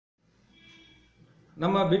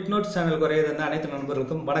நம்ம bit notes channel குறையது அனைத்து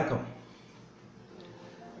நண்பர்களுக்கும் வணக்கம்.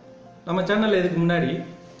 நம்ம சேனல்ல இதுக்கு முன்னாடி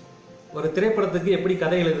ஒரு திரைப்படத்துக்கு எப்படி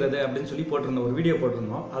கதை எழுதுறது அப்படின்னு சொல்லி போட்டிருந்தோம், ஒரு வீடியோ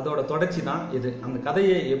போட்டிருந்தோம். அதோட தொடர்ச்சி தான் இது. அந்த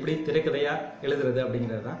கதையை எப்படி திரைக்கதையா எழுதுறது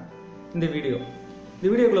அப்படிங்கிறது தான் இந்த வீடியோ. இந்த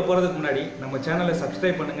வீடியோக்குள்ள போறதுக்கு முன்னாடி நம்ம சேனலை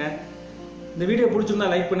சப்ஸ்கிரைப் பண்ணுங்க. இந்த வீடியோ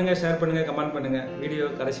பிடிச்சிருந்தா லைக் பண்ணுங்க, ஷேர் பண்ணுங்க, கமெண்ட் பண்ணுங்க. வீடியோ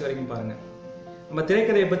கடைசி வரைக்கும் பாருங்க. நம்ம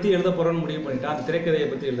திரைக்கதையை பற்றி எழுத போகிறோம்னு முடிவு பண்ணிட்டா அந்த திரைக்கதையை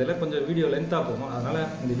பற்றி எழுதல கொஞ்சம் வீடியோ லென்த்தாக போகும். அதனால்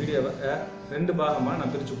இந்த வீடியோவை 2 பாகமாக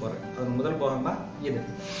நான் பிரித்து போகிறேன். அது முதல் பாகம் தான் இது.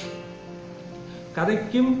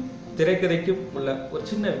 கதைக்கும் திரைக்கதைக்கும் உள்ள ஒரு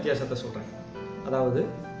சின்ன வித்தியாசத்தை சொல்கிறேன். அதாவது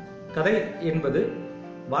கதை என்பது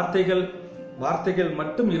வார்த்தைகள்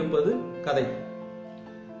மட்டும் இருப்பது கதை.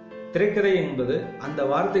 திரைக்கதை என்பது அந்த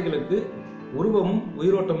வார்த்தைகளுக்கு உருவமும்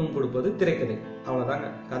உயிரோட்டமும் கொடுப்பது திரைக்கதை. அவ்வளோதாங்க.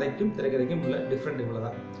 கதைக்கும் திரைக்கதைக்கும் உள்ள டிஃப்ரெண்ட்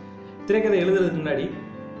இவ்வளோதான். திரைக்கதை எழுதுறதுக்கு முன்னாடி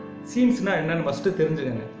சீன்ஸ்னா என்னன்னு ஃபஸ்ட்டு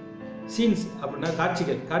தெரிஞ்சுக்கங்க. சீன்ஸ் அப்படின்னா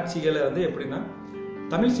காட்சிகளை வந்து எப்படின்னா,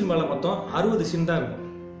 தமிழ் சினிமாவில் மொத்தம் 60 சீன் தான் இருக்கும்.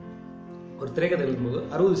 ஒரு திரைக்கதை எழுதும்போது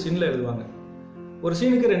 60 சீனில் எழுதுவாங்க. ஒரு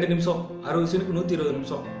சீனுக்கு 2 நிமிஷம், 60 சீனுக்கு 120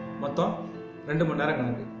 நிமிஷம், மொத்தம் 2 மணி நேரம்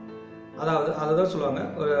கணக்கு. அதாவது அதை தான் சொல்லுவாங்க,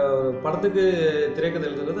 ஒரு படத்துக்கு திரைக்கதை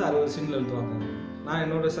எழுதுறது 60 சீனில் எழுதுவாங்க. நான்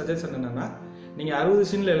என்னோட சஜஷன் என்னன்னா, நீங்கள் 60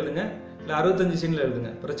 சீனில் எழுதுங்க, இல்லை 65 சீனில்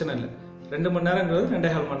எழுதுங்க, பிரச்சனை இல்லை. 2 மணி நேரங்கிறது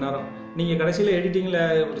 2.5 மணி நேரம். நீங்கள் கடைசியில் எடிட்டிங்கில்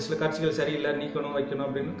ஒரு சில காட்சிகள் சரியில்லை, நீக்கணும் வைக்கணும்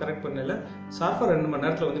அப்படின்னு கரெக்ட் பண்ணல, ஷார்ப்பாக 2 மணி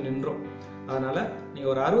நேரத்தில் வந்து நின்றோம். அதனால்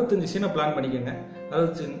நீங்கள் ஒரு 65 சீனை பிளான் பண்ணிக்கோங்க.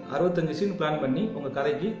 65 சீன் பிளான் பண்ணி உங்கள்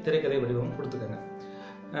கதைக்கு திரைக்கதை வடிவம் கொடுத்துக்கோங்க.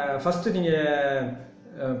 ஃபஸ்ட்டு நீங்கள்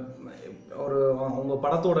ஒரு உங்கள்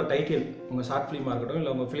படத்தோட டைட்டில், உங்கள் ஷார்ட் ஃபிலிமாக இருக்கட்டும்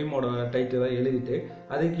இல்லை உங்கள் ஃபிலிமோட டைட்டிலை எழுதிட்டு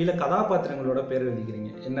அது கீழே கதாபாத்திரங்களோட பேர்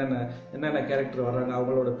எழுதிக்கிறீங்க. என்னென்ன கேரக்டர் வர்றாங்க,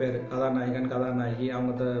 அவங்களோட பேர், கதாநாயகன் கதாநாயகி,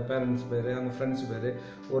 அவங்க பேரண்ட்ஸ் பேர், அவங்க ஃப்ரெண்ட்ஸ் பேர்.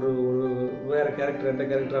 ஒரு வேறு கேரக்டர் 2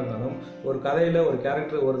 கேரக்டராக இருந்தாலும் ஒரு கதையில் ஒரு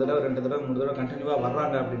கேரக்டர் 1 தடவை 2 தடவை 3 தடவை கண்டினியூவாக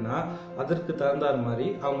வர்றாங்க அப்படின்னா அதற்கு தகுந்தார் மாதிரி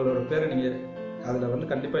அவங்களோட பேரை நீங்கள் அதில் வந்து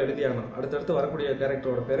கண்டிப்பாக எழுதி ஆகணும். அடுத்தடுத்து வரக்கூடிய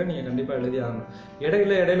கேரக்டரோட பேரை நீங்கள் கண்டிப்பாக எழுதி ஆகணும்.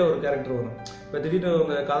 இடையில ஒரு கேரக்டர் வரும். இப்போ திடீர்னு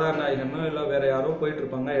உங்கள் கதாநாயகனோ இல்லை வேறு யாரோ போயிட்டு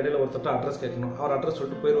இருப்பாங்க, இடையில ஒருத்தட்ட அட்ரஸ் கேட்கணும், அவர் அட்ரஸ்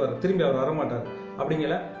சொல்லிட்டு போயிடுவார், திரும்பி அவர் வரமாட்டார்.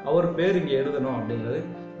 அப்படிங்கிற அவர் பேர் இங்கே எழுதணும் அப்படிங்கிறது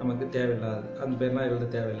நமக்கு தேவையில்லாது. அந்த பேர்லாம் எழுத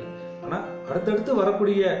தேவையில்லை. ஆனால் அடுத்தடுத்து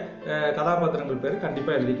வரக்கூடிய கதாபாத்திரங்கள் பேர்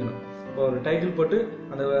கண்டிப்பாக எழுதிக்கணும். இப்போ ஒரு டைட்டில் போட்டு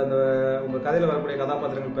அந்த உங்கள் கதையில் வரக்கூடிய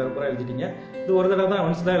கதாபாத்திரங்கள் பேர் பூரா எழுதிட்டீங்க. இது ஒரு தடவை தான்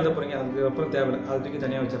ஒன்ஸ் தான் எழுத போகிறீங்க, அதுக்கு அப்புறம் தேவையில்லை, அது தூக்கி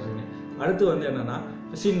தனியாக வச்சிடுறீங்க. அடுத்து வந்து என்னன்னா,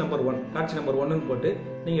 சீன் நம்பர் 1, காட்சி நம்பர் 1ன்னு போட்டு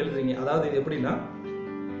நீங்கள் எழுதுறீங்க. அதாவது இது எப்படின்னா,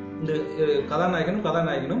 இந்த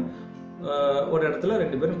கதாநாயகனும் ஒரு இடத்துல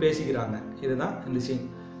 2 பேரும் பேசிக்கிறாங்க. இதுதான் இந்த சீன்.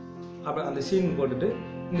 அப்போ அந்த சீன் போட்டுட்டு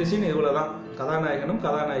இந்த சீன் இவ்வளோதான்.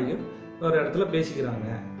 கதாநாயகியும் ஒரு இடத்துல பேசிக்கிறாங்க,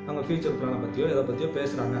 அவங்க ஃபியூச்சர் பிளானை பற்றியோ எதை பற்றியோ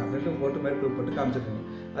பேசுகிறாங்க அப்படின்ட்டு போட்டு மேற்கொள் போட்டு காமிச்சிருக்கீங்க.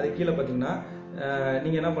 அது கீழே பார்த்தீங்கன்னா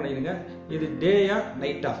நீங்கள் என்ன பண்ணிடுங்க, இது டேயா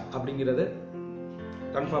நைட்டா அப்படிங்கிறது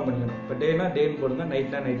கன்ஃபார்ம் பண்ணிக்கணும். இப்போ டேனா டேன்னு போடுங்க,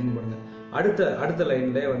 நைட்னா நைட்னு போடுங்க. அடுத்த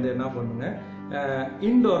லைன்லேயே வந்து என்ன பண்ணுங்க,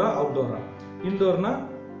 இன்டோரா அவுட்டோரா. இன்டோர்னா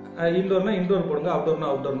இன்டோர் போடுங்க, அவுட்டோர்னா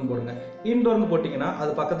அவுட்டோர்னு போடுங்க. இன்டோர்னு போட்டிங்கன்னா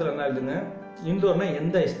அது பக்கத்தில் என்ன எழுதுங்க, இன்டோர்னா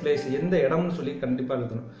எந்த பிளேஸ், எந்த இடம்னு சொல்லி கண்டிப்பாக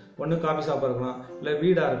எழுதணும். ஒன்று காஃபி ஷாப்பாக இருக்கலாம், இல்லை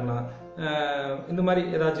வீடாக இருக்கலாம், இந்த மாதிரி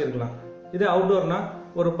ஏதாச்சும் இருக்கலாம். இதே அவுட்டோர்னா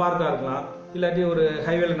ஒரு பார்க்காக இருக்கலாம், இல்லாட்டி ஒரு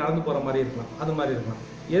ஹைவேல நடந்து போகிற மாதிரி இருக்கலாம், அது மாதிரி இருக்கலாம்.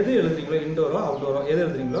 எது எழுதுறீங்களோ, இன்டோரோ அவுட்டோரோ எது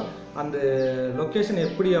எழுதுறீங்களோ அந்த லொக்கேஷன்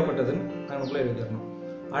எப்படியாப்பட்டதுன்னு நமக்குள்ளே எழுதிடணும்.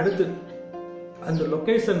 அடுத்து அந்த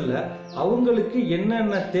லொக்கேஷனில் அவங்களுக்கு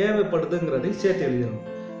என்னென்ன தேவைப்படுதுங்கிறதை சேர்த்து எழுதிடணும்.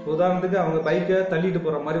 உதாரணத்துக்கு அவங்க பைக்கை தள்ளிட்டு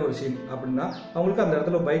போகிற மாதிரி ஒரு சீன் அப்படின்னா அவங்களுக்கு அந்த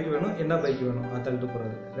இடத்துல பைக் வேணும், என்ன பைக் வேணும் அது தள்ளிட்டு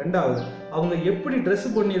போகிறது. 2வது அவங்க எப்படி ட்ரெஸ்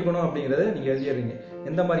பண்ணியிருக்கணும் அப்படிங்கிறத நீங்கள் எழுதிடுறீங்க.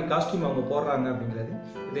 எந்த மாதிரி காஸ்டியூம் அவங்க போடுறாங்க அப்படிங்கிறது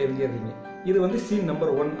இதை எழுதிடுறீங்க. இது வந்து சீன்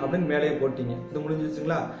நம்பர் 1 அப்படின்னு மேலேயே போட்டிங்க. இது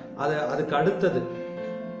முடிஞ்சிச்சுங்களா? அதுக்கு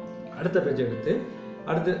அடுத்த பேஜ் எடுத்து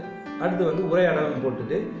அடுத்து வந்து உரையாடல்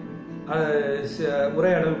போட்டுட்டு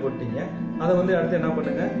உரையாடல் போட்டீங்க. அதை வந்து அடுத்து என்ன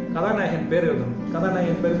பண்ணுங்க, கதாநாயகன் பேர் எழுதணும்.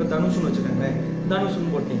 கதாநாயகன் பேர் இப்போ தனுஷ்னு வச்சுக்கோங்க, தனுஷ்னு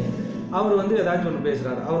போட்டீங்க. அவர் வந்து ஏதாச்சும் ஒன்று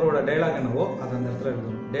பேசுறாரு, அவரோட டைலாக் என்னவோ அதை அந்த இடத்துல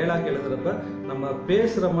எழுதணும். டைலாக் எழுதுறப்ப நம்ம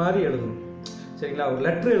பேசுகிற மாதிரி எழுதணும், சரிங்களா? ஒரு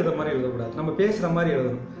லெட்டர் எழுதுற மாதிரி எழுதக்கூடாது, நம்ம பேசுகிற மாதிரி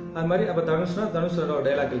எழுதணும். அது மாதிரி அப்போ தனுஷோட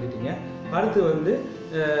டைலாக் எழுதிட்டீங்க. அடுத்து வந்து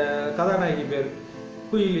கதாநாயகி பேர்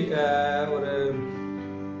குயிலி, ஒரு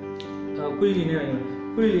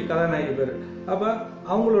குயிலி கதாநாயகி பேர். அப்போ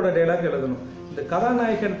அவங்களோட டைலாக் எழுதணும். இந்த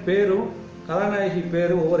கதாநாயகன் பேரும் கதாநாயகி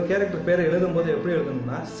பேரும் ஒவ்வொரு கேரக்டர் பேரை எழுதும் போது எப்படி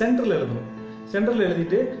எழுதணும்னா சென்டரில் எழுதணும். சென்டரில்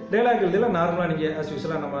எழுதிட்டு டைலாக் எழுதிலாம் நார்மலாக நீங்கள் ஆஸ்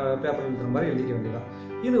யூஸ்வலாக நம்ம பேப்பர் எழுதுற மாதிரி எழுதிக்க வேண்டியதான்.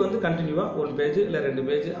 இது வந்து கண்டினியூவாக 1 பேஜ் இல்லை 2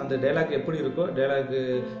 பேஜ் அந்த டைலாக் எப்படி இருக்கோ, டைலாக்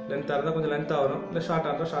லென்த்தாக இருந்தால் கொஞ்சம் லென்த்தாக வரும், இல்லை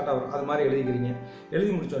ஷார்ட்டாக இருந்தால் ஷார்ட்டாக வரும், அது மாதிரி எழுதிக்கிறீங்க.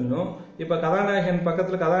 எழுதி முடிச்சோன்னும் இப்போ கதாநாயகன்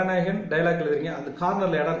பக்கத்தில் கதாநாயகன் டைலாக் எழுதுறீங்க. அந்த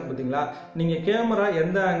கார்னரில் இடம் இருக்குது பார்த்தீங்களா, நீங்கள் கேமரா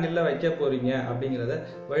எந்த ஆங்கிளில் வைக்க போகிறீங்க அப்படிங்கிறத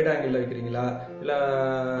வைட் ஆங்கிளில் வைக்கிறீங்களா, இல்லை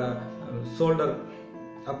ஷோல்டர்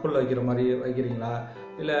அப்பில் வைக்கிற மாதிரி வைக்கிறீங்களா,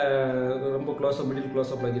 இல்லை ரொம்ப க்ளோஸ்அப் மிடில்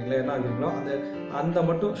க்ளோஸ்அப் வைக்கிறீங்களா, என்ன வைக்கிறீங்களோ அந்த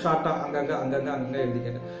மட்டும் ஷார்ட்டாக அங்கங்கே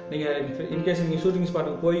எழுதிக்கங்க. நீங்கள் இன்கேஸ் நீங்கள் ஷூட்டிங்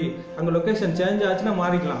ஸ்பாட்டுக்கு போய் அங்கே லொக்கேஷன் சேஞ்ச் ஆச்சுன்னா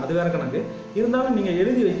மாறிக்கலாம், அது வேற கணக்கு. இருந்தாலும் நீங்கள்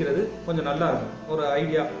எழுதி வைக்கிறது கொஞ்சம் நல்லா இருக்கும், ஒரு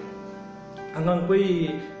ஐடியா. அங்கே போய்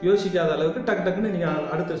யோசிக்காத அளவுக்கு டக்குன்னு நீங்கள்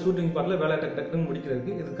அடுத்த ஷூட்டிங் ஸ்பாட்டில் வேலை டக்குன்னு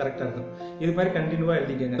முடிக்கிறதுக்கு இது கரெக்டாக இருக்கும். இது மாதிரி கண்டினியூவாக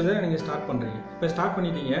எழுதிக்கங்க. இதுதான் நீங்கள் ஸ்டார்ட் பண்ணுறீங்க. இப்போ ஸ்டார்ட்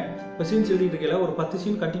பண்ணிட்டீங்க, இப்போ சீன்ஸ் எழுதிட்டு இருக்கையில் ஒரு 10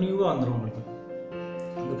 சீன் கண்டினியூவாக வந்துடும் உங்களுக்கு.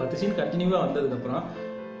 அந்த 10 சீன் கண்டினியூவாக வந்ததுக்கப்புறம்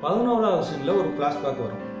 11வது சீனில் ஒரு ஃப்ளாஷ்பேக்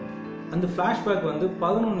வரும். அந்த ஃப்ளாஷ்பேக் வந்து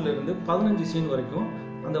 11லேருந்து 15 சீன் வரைக்கும்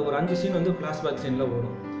அந்த ஒரு 5 சீன் வந்து ஃப்ளாஷ்பேக் சீனில்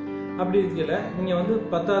ஓடும். அப்படி இருக்கல நீங்கள் வந்து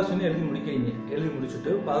 10வது சீன் எழுதி முடிக்கிறீங்க. எழுதி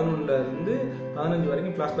முடிச்சுட்டு 11லேருந்து 15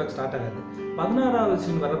 வரைக்கும் ஃப்ளாஷ்பேக் ஸ்டார்ட் ஆகாது. 16வது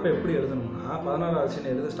சீன் வரப்போ எப்படி எழுதணும்னா, 16வது சீன்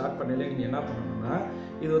எழுத ஸ்டார்ட் பண்ணல நீங்கள் என்ன பண்ணணும்னா,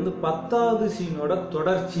 இது வந்து 10வது சீனோட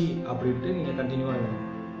தொடர்ச்சி அப்படின்ட்டு நீங்கள் கண்டினியூவாக எழுதணும்.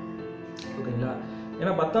 ஓகேங்களா?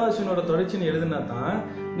 ஏன்னா 10வது சீனோட தொடர்ச்சின்னு எழுதுனா தான்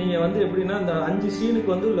நீங்கள் வந்து எப்படின்னா இந்த 5 சீனுக்கு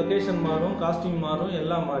வந்து லொக்கேஷன் மாறும், காஸ்டியூம் மாறும்,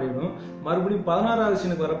 எல்லாம் மாறிடும். மறுபடியும் 16வது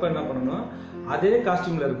சீனுக்கு வரப்போ என்ன பண்ணணும், அதே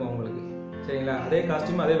காஸ்டியூமில் இருக்கும் உங்களுக்கு. சரிங்களா? அதே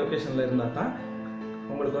காஸ்டியூம் அதே லொக்கேஷனில் இருந்தால் தான்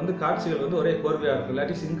உங்களுக்கு வந்து காட்சிகள் வந்து ஒரே கோர்வையாக இருக்கும்,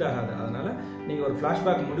 இல்லாட்டி சிங்க் ஆகாது. அதனால் நீங்கள் ஒரு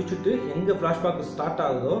ஃப்ளாஷ்பேக் முடிச்சுட்டு எங்கே ஃப்ளாஷ்பேக் ஸ்டார்ட்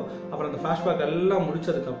ஆகுதோ அப்புறம் அந்த ஃப்ளாஷ்பேக் எல்லாம்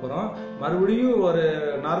முடிச்சதுக்கப்புறம் மறுபடியும் ஒரு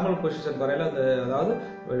நார்மல் பொசிஷன் வரையில் அதாவது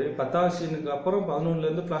 10வது சீனுக்கு அப்புறம்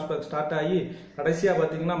 11லேருந்து ஃப்ளாஷ்பேக் ஸ்டார்ட் ஆகி கடைசியாக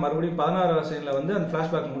பார்த்தீங்கன்னா மறுபடியும் 16வது சீனில் வந்து அந்த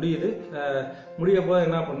ஃப்ளாஷ்பேக் முடியுது. முடிய போது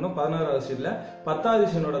என்ன பண்ணணும், 16வது சீனில் 10வது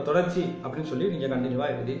சீனோட தொடர்ச்சி அப்படின்னு சொல்லி நீங்கள்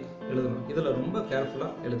கண்டினியூவாக எழுதணும். இதில் ரொம்ப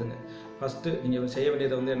கேர்ஃபுல்லாக எழுதுங்க. ஃபஸ்ட்டு நீங்கள் செய்ய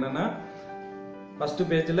வேண்டியது வந்து என்னென்னா, ஃபஸ்ட்டு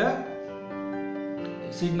பேஜில்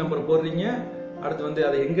சீட் நம்பர் போடுறீங்க. அடுத்து வந்து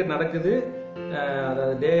அது எங்கே நடக்குது,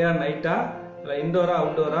 அதாவது டேயா நைட்டா, இல்லை இன்டோரா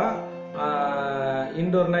அவுட்டோரா,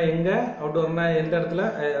 இன்டோர்னா எங்கே, அவுட்டோர்னா எந்த இடத்துல,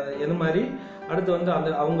 எது மாதிரி. அடுத்து வந்து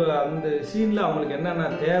அந்த சீனில் அவங்களுக்கு என்னென்ன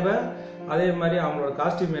தேவை, அதே மாதிரி அவங்களோட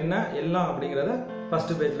காஸ்டியூம் என்ன எல்லாம் அப்படிங்கிறத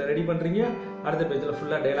ஃபஸ்ட்டு பேஜில் ரெடி பண்ணுறீங்க. அடுத்த பேஜில்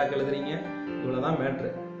ஃபுல்லாக டைலாக் எழுதுறீங்க. இவ்வளோதான்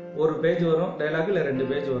மேட்ரு. ஒரு பேஜ் வரும் டைலாக், இல்லை 2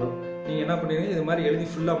 பேஜ் வரும். நீங்கள் என்ன பண்ணுறீங்க, இது மாதிரி எழுதி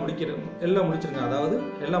ஃபுல்லாக எல்லாம் முடிச்சிருங்க. அதாவது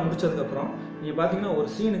எல்லாம் முடிச்சதுக்கப்புறம் நீங்கள் பார்த்தீங்கன்னா ஒரு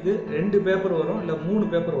சீனுக்கு 2 பேப்பர் வரும், இல்லை 3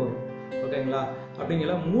 பேப்பர் வரும். ஓகேங்களா?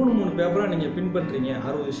 அப்படிங்கிற 3 பேப்பராக நீங்கள் பின் பண்ணுறீங்க.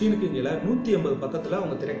 60 சீனுக்கு இங்கே 180 பக்கத்தில்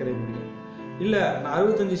உங்கள் திரைக்கதை முடியும். இல்லை நான்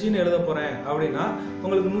 65 சீன் எழுத போகிறேன் அப்படின்னா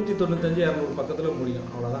உங்களுக்கு 195 200 பக்கத்தில் முடியும்.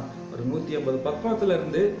 அவ்வளோதான். ஒரு 180 பக்கத்தில்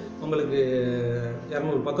இருந்து உங்களுக்கு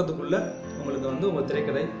 200 பக்கத்துக்குள்ளே உங்களுக்கு வந்து உங்கள்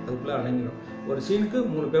திரைக்கதை அதுக்குள்ளே அடங்கிடும். ஒரு சீனுக்கு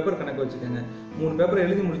 3 பேப்பர் கணக்கு வச்சுக்கோங்க. 3 பேப்பர்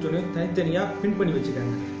எழுதி முடிச்சோடனே தனித்தனியாக பின் பண்ணி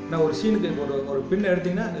வச்சுக்கோங்க. நான் ஒரு சீனுக்கு ஒரு பின்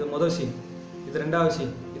எடுத்திங்கன்னா இது முதல் சீன், இது 2வது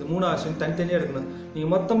சீன், இது 3வது சீன் தனித்தனியாக எடுக்கணும்.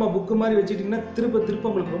 நீங்கள் மொத்தமாக புக்கு மாதிரி வச்சுக்கிட்டிங்கன்னா திருப்ப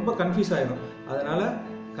உங்களுக்கு ரொம்ப கன்ஃபியூஸ் ஆகிடும். அதனால்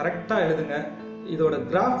கரெக்டாக எழுதுங்க. இதோட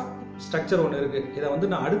கிராஃப் ஸ்ட்ரக்சர் ஒன்று இருக்குது. இதை வந்து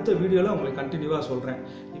நான் அடுத்த வீடியோவில் உங்களுக்கு கண்டினியூவாக சொல்கிறேன்.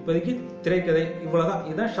 இப்போதைக்கு திரைக்கதை இவ்வளோதான்.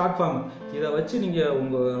 இதுதான் ஷார்ட் ஃபார்ம். இதை வச்சு நீங்கள்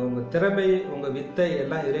உங்கள் திறமை, உங்கள் வித்தை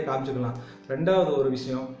எல்லாம் இதிலே காமிச்சிக்கலாம். 2வது ஒரு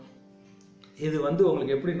விஷயம், இது வந்து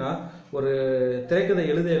உங்களுக்கு எப்படின்னா, ஒரு திரைக்கதை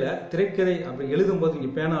திரைக்கதை அப்படி எழுதும்போது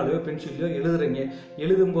நீங்கள் பேனாலையோ பென்சிலையோ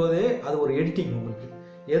எழுதும்போதே அது ஒரு எடிட்டிங். உங்களுக்கு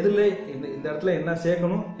எதில் இந்த இடத்துல என்ன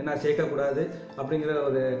சேர்க்கணும், என்ன சேர்க்கக்கூடாது அப்படிங்கிற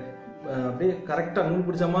ஒரு அப்படியே கரெக்டாக நூல்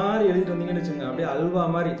பிடிச்ச மாதிரி எழுதிட்டு வந்தீங்கன்னு வச்சுங்க. அப்படியே அல்வா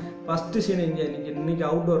மாதிரி ஃபஸ்ட்டு சீன் நீங்கள் இன்னைக்கு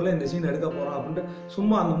அவுட்டோரில் இந்த சீன் எடுக்க போகிறோம் அப்படின்ட்டு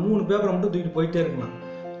சும்மா அந்த 3 பேப்பரை மட்டும் தூக்கிட்டு போயிட்டே இருக்கலாம்.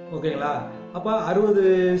 ஓகேங்களா? அப்போ 60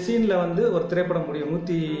 சீனில் வந்து ஒரு திரைப்படம் முடியும்.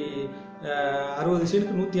 60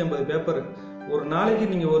 சீனுக்கு 180 பேப்பர். ஒரு நாளைக்கு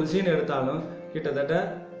நீங்கள் ஒரு சீன் எடுத்தாலும் கிட்டத்தட்ட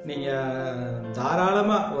நீங்கள்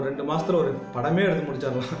தாராளமாக ஒரு 2 மாதத்தில் ஒரு படமே எடுத்து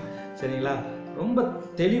முடிச்சிடலாம். சரிங்களா? ரொம்ப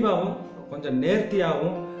தெளிவாகவும் கொஞ்சம்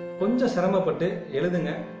நேர்த்தியாகவும் கொஞ்சம் சிரமப்பட்டு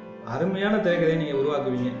எழுதுங்க. அருமையான திரைக்கதையை நீங்கள்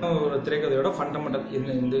உருவாக்குவீங்க. ஒரு திரைக்கதையோட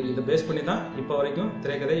ஃபண்டமெண்டல் இதை பேஸ் பண்ணி தான் இப்போ வரைக்கும்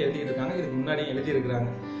திரைக்கதை எழுதிட்டு இருக்காங்க. இதுக்கு முன்னாடி எழுதியிருக்கிறாங்க.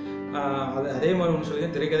 அதே மாதிரி ஒன்று சொல்லி,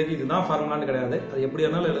 திரைக்கதைக்கு இதுதான் ஃபார்முலான்னு கிடையாது. அது எப்படி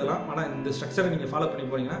வேணாலும் எழுதலாம். ஆனால் இந்த ஸ்ட்ரக்சரை நீங்கள் ஃபாலோ பண்ணி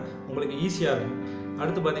போனீங்கன்னா உங்களுக்கு ஈஸியாக இருக்கும்.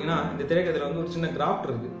 அடுத்து பார்த்தீங்கன்னா இந்த திரைக்கதையில் வந்து ஒரு சின்ன கிராஃப்ட்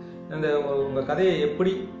இருக்குது. அந்த உங்கள் கதையை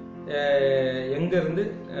எப்படி எங்கேருந்து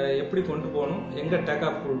எப்படி கொண்டு போகணும், எங்கே டேக்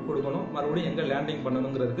ஆஃப் கொடுக்கணும், மறுபடியும் எங்கே லேண்டிங்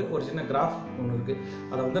பண்ணணுங்கிறதுக்கு ஒரு சின்ன கிராஃப் ஒன்று இருக்குது.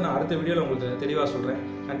 அதை வந்து நான் அடுத்த வீடியோவில் உங்களுக்கு தெளிவாக சொல்கிறேன்.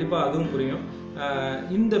 கண்டிப்பாக அதுவும் புரியும்.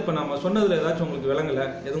 இப்போ நம்ம சொன்னதில் ஏதாச்சும் உங்களுக்கு விளங்கலை,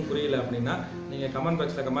 எதுவும் புரியல அப்படின்னா நீங்கள் கமெண்ட்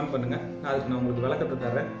பாக்ஸில் கமெண்ட் பண்ணுங்கள். நான் அதுக்கு நான் உங்களுக்கு விளக்கத்தை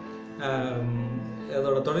தர்றேன்.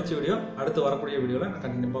 அதோட தொடர்ச்சி வீடியோ அடுத்து வரக்கூடிய வீடியோவில் நான்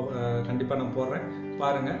கண்டிப்பாக நான் போடுறேன்.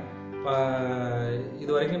 பாருங்கள்.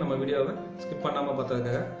 இது வரைக்கும் நம்ம வீடியோவை ஸ்கிப் பண்ணாமல்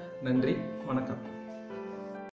பார்த்ததுக்காக நன்றி. வணக்கம்.